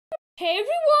Hey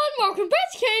everyone, welcome back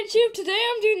to KTube. Today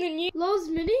I'm doing the new LoZ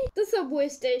Mini, the subway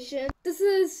station. This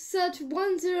is set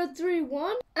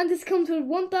 1031 and this comes with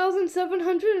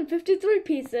 1,753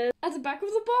 pieces. At the back of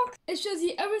the box, it shows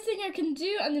you everything I can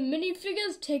do and the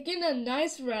minifigures taking a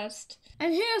nice rest.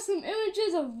 And here are some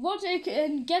images of what it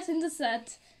can get in the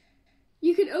set.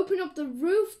 You can open up the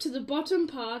roof to the bottom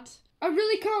part. I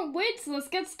really can't wait, so let's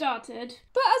get started.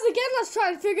 But let's try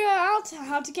and figure out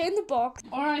how to get in the box.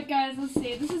 Alright guys, let's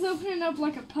see. This is opening up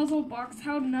like a puzzle box.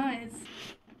 How nice.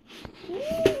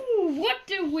 Ooh, what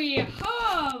do we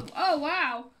have? Oh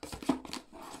wow.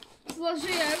 So let's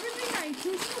show you everything that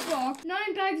includes the box.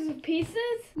 9 bags of pieces.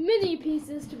 Mini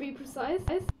pieces to be precise.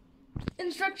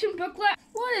 Instruction booklet.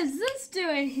 What is this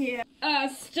doing here?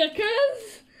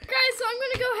 Stickers? Guys, so I'm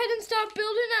going to go ahead and start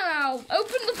building and I'll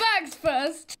open the bags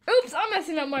first. Oops, I'm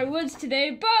messing up my words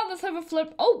today, but let's have a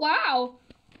flip. Oh, wow.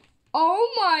 Oh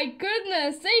my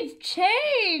goodness, they've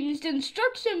changed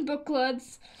instruction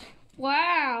booklets.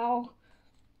 Wow.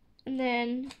 And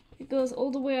then it goes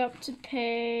all the way up to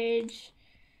page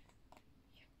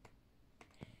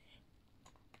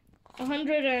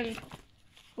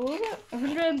 132. Okay,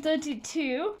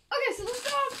 so let's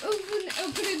start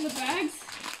opening the bags.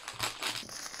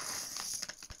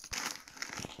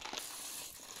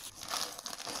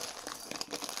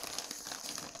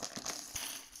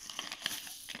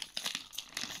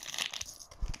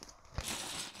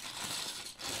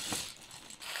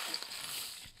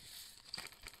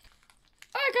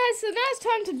 Guys, so now it's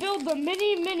time to build the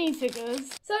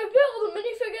minifigures. So I built all the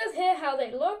minifigures, here how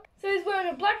they look. So he's wearing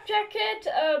a black jacket,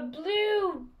 a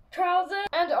blue trouser,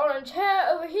 and orange hair.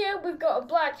 Over here we've got a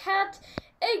black hat,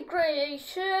 a grey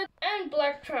shirt, and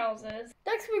black trousers.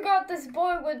 Next we got this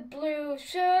boy with blue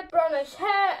shirt, brownish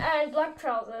hair, and black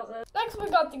trousers. Next we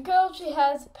got the girl, she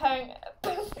has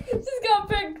she's got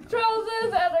pink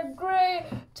trousers and a grey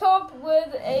top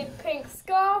with a pink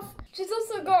scarf. She's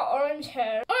also got orange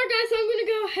hair. Alright guys, so I'm going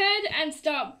to go ahead and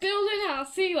start building and I'll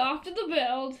see you after the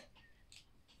build.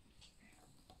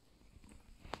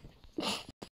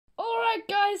 Alright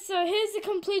guys, so here's the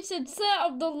completed set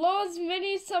of the LoZ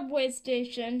Mini subway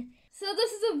station. So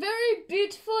this is a very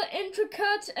beautiful,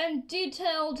 intricate and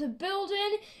detailed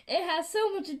building. It has so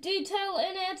much detail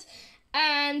in it.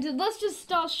 And let's just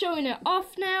start showing it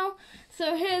off now.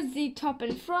 So here's the top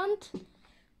and front.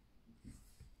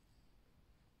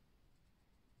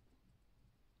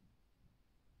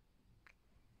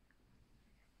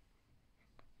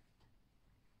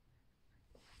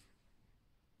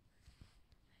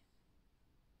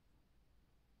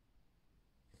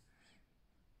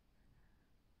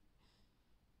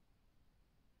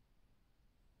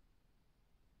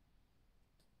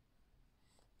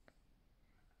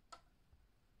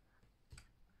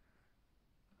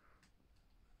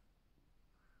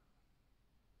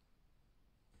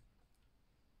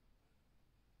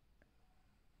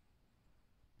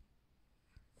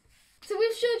 So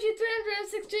we've showed you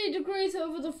 360 degrees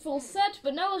over the full set,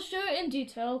 but now let's show it in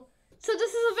detail. So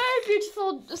this is a very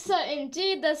beautiful set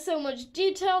indeed. There's so much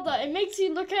detail that it makes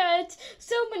you look at it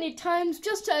so many times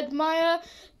just to admire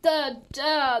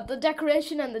the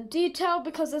decoration and the detail,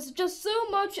 because there's just so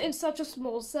much in such a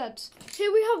small set.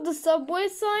 Here we have the subway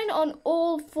sign on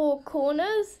all 4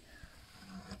 corners.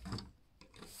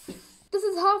 This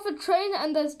is half a train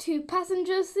and there's 2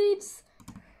 passenger seats.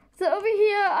 So over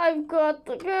here I've got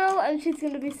the girl and she's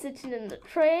going to be sitting in the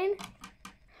train.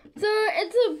 So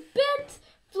it's a bit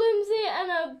flimsy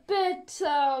and a bit, it's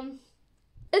a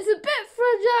bit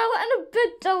fragile and a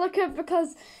bit delicate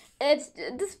because it's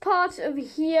this part over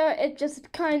here, it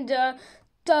just kind of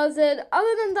does it.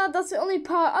 Other than that, that's the only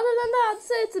part. Other than that, I'd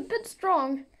say it's a bit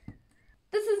strong.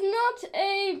 This is not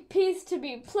a piece to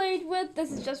be played with,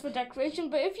 this is just for decoration,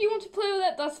 but if you want to play with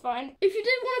it, that's fine. If you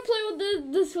did want to play with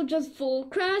this will just full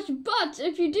crash, but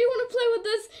if you do want to play with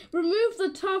this, remove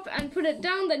the top and put it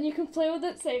down, then you can play with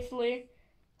it safely.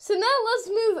 So now let's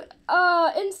move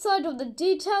inside of the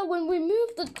detail. When we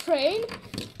move the train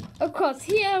across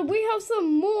here, we have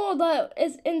some more that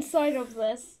is inside of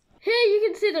this. Here you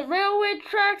can see the railway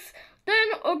tracks.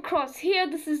 Then across here,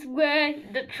 this is where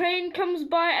the train comes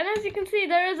by, and as you can see,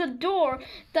 there is a door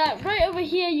that right over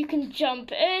here you can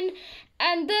jump in.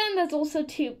 And then there's also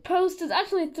 2 posters,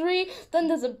 actually 3. Then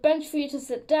there's a bench for you to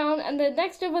sit down, and then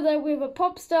next over there we have a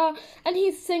pop star, and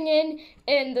he's singing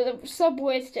in the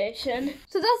subway station.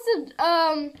 So that's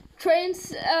the train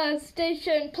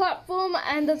station platform,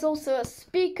 and there's also a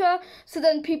speaker, so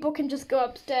then people can just go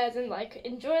upstairs and like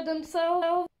enjoy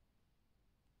themselves.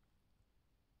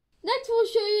 Next we'll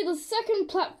show you the second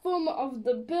platform of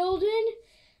the building.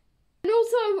 And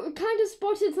also kind of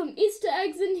spotted some Easter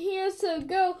eggs in here, so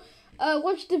go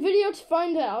Watch the video to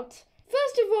find out.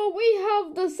 First of all, we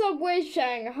have the subway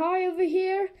Shanghai over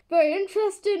here. Very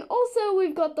interesting. Also,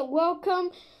 we've got the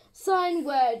welcome sign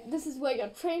where this is where your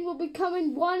train will be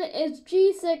coming. One is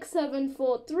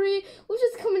G6743, which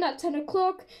is coming at 10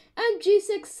 o'clock, and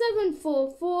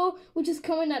G6744, which is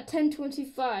coming at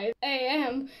 10:25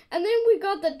 a.m. And then we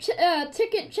got the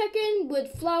ticket check-in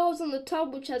with flowers on the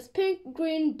top, which has pink,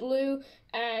 green, blue,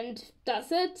 and that's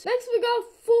it. Next we got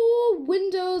 4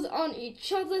 windows on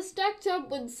each other stacked up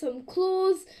with some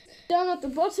claws. Down at the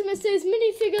bottom it says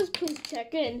minifigures, please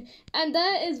check in. And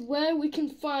that is where we can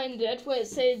find it, where it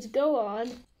says go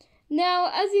on. Now,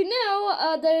 as you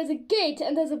know, there is a gate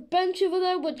and there's a bench over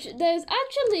there, which there's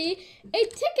actually a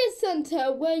ticket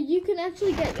center where you can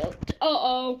actually get your...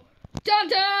 Uh-oh.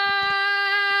 Dun-dun!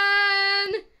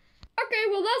 Okay,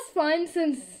 well that's fine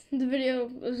since the video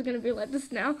is going to be like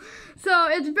this now. So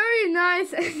it's very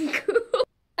nice and cool.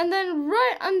 And then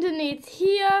right underneath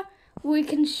here, we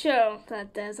can show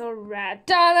that there's a rat.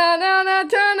 And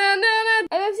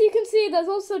as you can see, there's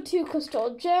also 2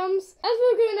 crystal gems. As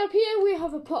we're going up here, we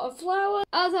have a pot of flowers.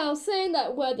 As I was saying,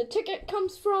 that where the ticket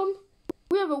comes from.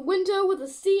 We have a window with a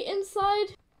seat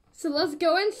inside. So let's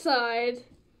go inside.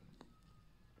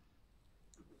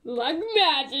 Like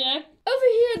magic. Over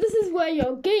here, this is where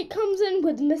your gate comes in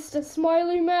with Mr.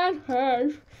 Smiley Man.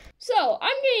 So,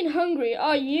 I'm getting hungry,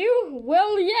 are you?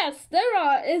 Well, yes,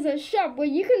 there is a shop where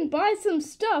you can buy some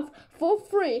stuff for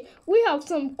free. We have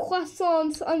some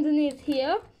croissants underneath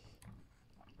here.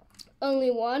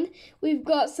 Only one. We've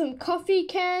got some coffee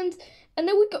cans. And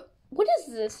then we got... What is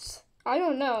this? I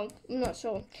don't know. I'm not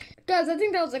sure. Guys, I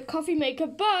think that was a coffee maker.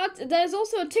 But there's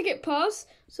also a ticket pass.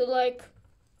 So, like...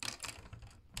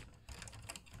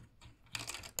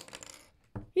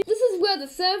 This is where the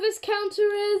service counter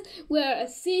is, where a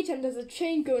seat and there's a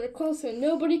chain going across so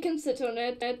nobody can sit on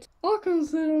it. I can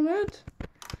sit on it.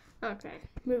 Okay,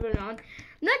 moving on.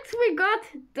 Next we got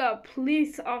the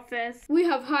police office. We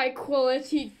have high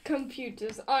quality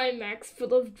computers, iMacs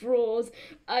full of drawers,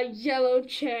 a yellow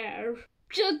chair.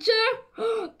 Cha-cha!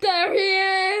 There he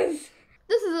is!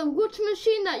 This is a water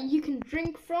machine that you can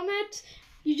drink from it.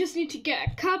 You just need to get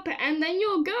a cup and then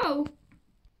you'll go.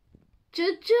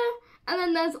 Cha-cha! And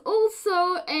then there's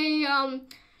also a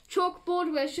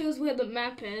chalkboard where it shows where the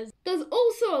map is. There's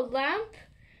also a lamp,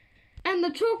 and the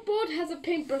chalkboard has a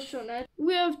paintbrush on it.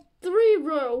 We have 3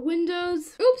 royal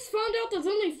windows. Oops, found out there's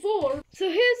only 4. So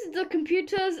here's the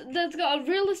computers. There's got a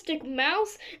realistic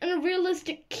mouse and a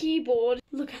realistic keyboard.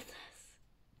 Look at this.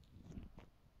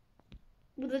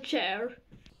 With a chair.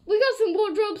 We got some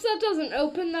wardrobes that doesn't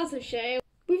open, that's a shame.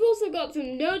 We've also got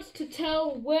some notes to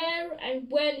tell where and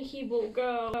when he will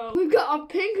go. We've got a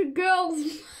pink girl's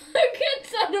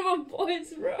inside of a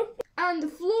boy's room. And the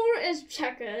floor is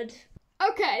checkered.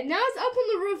 Okay, now it's up on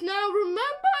the roof. Now, remember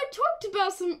I talked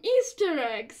about some Easter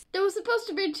eggs. There was supposed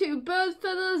to be 2 bird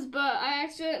feathers, but I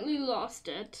accidentally lost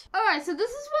it. Alright, so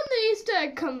this is when the Easter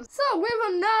egg comes. So, we have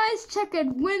a nice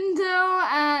checkered window,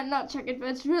 and not checkered, but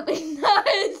it's really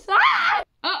nice. Ah!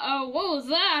 Uh-oh, what was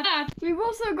that? We've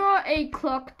also got a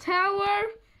clock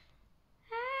tower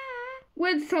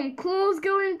with some claws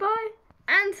going by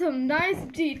and some nice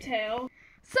detail.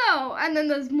 So, and then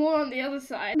there's more on the other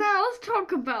side. Now, let's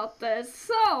talk about this.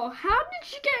 So, how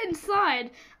did you get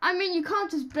inside? I mean, you can't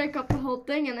just break up the whole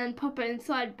thing and then pop it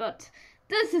inside, but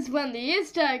this is when the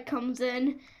Easter egg comes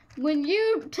in. When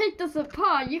you take this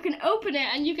apart, you can open it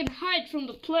and you can hide from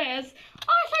the players.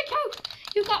 Oh, thank you!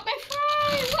 You got my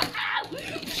fries!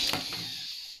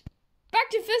 Back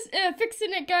to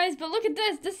fixing it, guys, but look at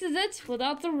this. This is it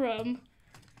without the room.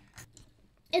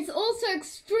 It's also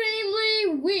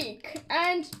extremely weak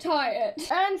and tired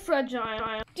and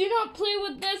fragile. Do not play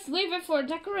with this. Leave it for a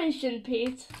decoration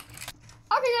piece.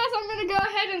 Okay, guys, I'm going to go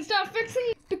ahead and start fixing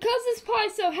it. Because this pie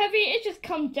is so heavy, it just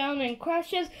comes down and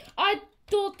crashes. I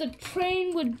thought the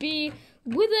train would be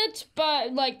with it,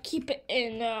 but like keep it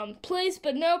in place,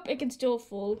 but nope, it can still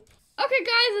fall. Okay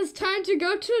guys, it's time to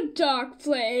go to a dark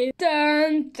place.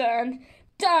 Dun dun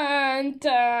dun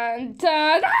dun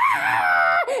dun.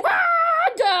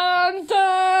 Dun, dun,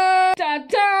 dun, dun,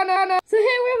 dun. So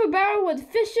here we have a barrel with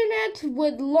fish in it,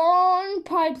 with long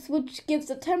pipes which gives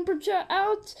the temperature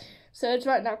out. So it's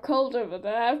right now cold over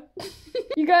there.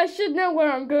 You guys should know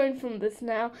where I'm going from this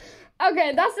now.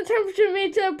 Okay, that's the temperature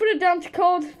meter. Put it down to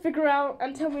cold, figure out,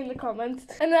 and tell me in the comments.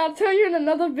 And I'll tell you in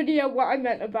another video what I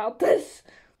meant about this.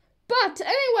 But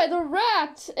anyway, the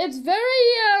rat, it's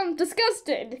very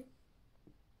disgusting.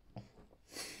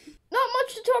 Not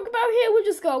much to talk about here. We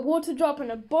just got a water drop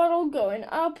in a bottle going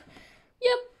up.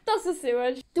 Yep, That's the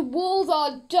sewage. The walls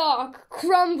are dark,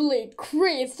 crumbly,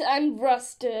 creased, and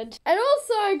rusted. And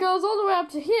also it goes all the way up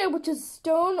to here, which is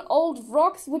stone, old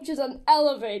rocks, which is an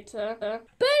elevator. But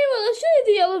anyway, let's show you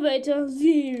the elevator.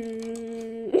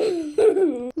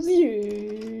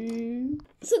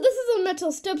 So this is the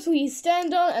metal steps where you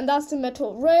stand on, and that's the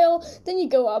metal rail. Then you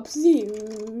go up.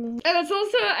 And it's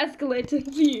also an escalator.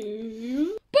 But anyway,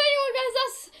 guys,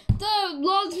 that's the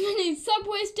LoZ mini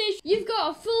subway station. You've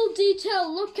got a full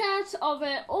detailed look at of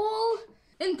it all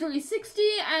in 360,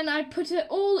 and I put it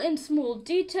all in small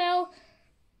detail.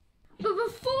 But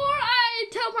before I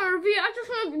tell my review, I just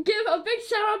want to give a big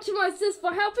shout out to my sis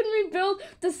for helping me build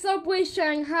the subway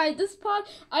Shanghai. This part,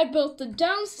 I built the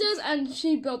downstairs and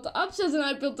she built the upstairs and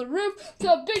I built the roof.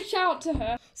 So a big shout out to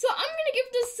her. So I'm going to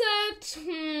give this set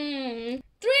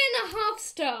 3.5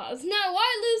 stars. Now,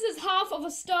 why lose this half of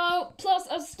a star plus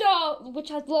a star, which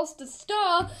has lost a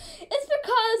star, it's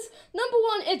because, number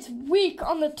one, it's weak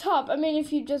on the top. I mean,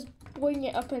 if you just wing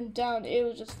it up and down, it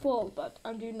will just fall, but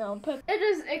I'm doing that on purpose. It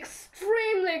is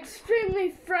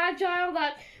extremely fragile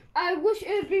that I wish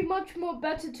it would be much more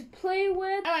better to play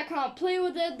with, and I can't play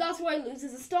with it. That's why it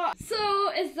loses a star.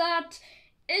 So is that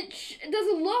there's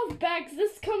a lot of bags.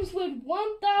 This comes with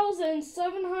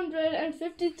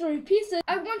 1,753 pieces.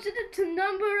 I wanted it to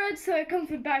number it, so it comes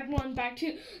with bag 1, bag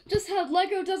 2. Just how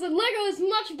Lego does it. Lego is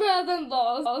much better than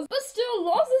LoZ. But still,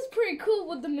 LoZ is pretty cool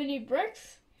with the mini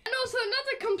bricks. And also,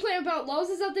 another complaint about LoZ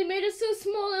is that they made it so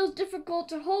small it was difficult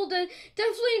to hold it.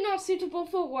 Definitely not suitable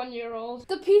for 1-year-olds.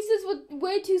 The pieces were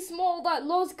way too small that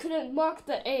LoZ couldn't mark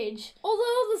the age.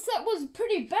 Although the set was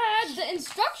pretty bad, the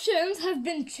instructions have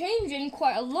been changing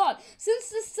quite a lot. Since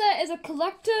this set is a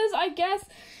collector's, I guess,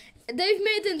 they've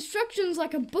made the instructions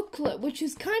like a booklet, which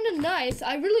is kind of nice.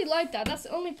 I really like that. That's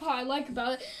the only part I like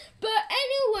about it. But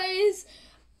anyways,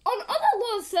 on other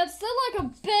LoZ sets, they're like a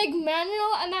big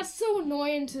manual, and that's so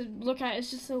annoying to look at.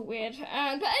 It's just so weird. But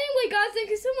anyway, guys,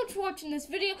 thank you so much for watching this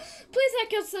video. Please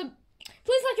like and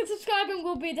subscribe, and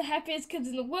we'll be the happiest kids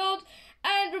in the world.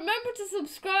 And remember to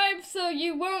subscribe so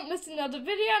you won't miss another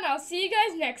video, and I'll see you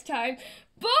guys next time.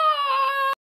 Bye!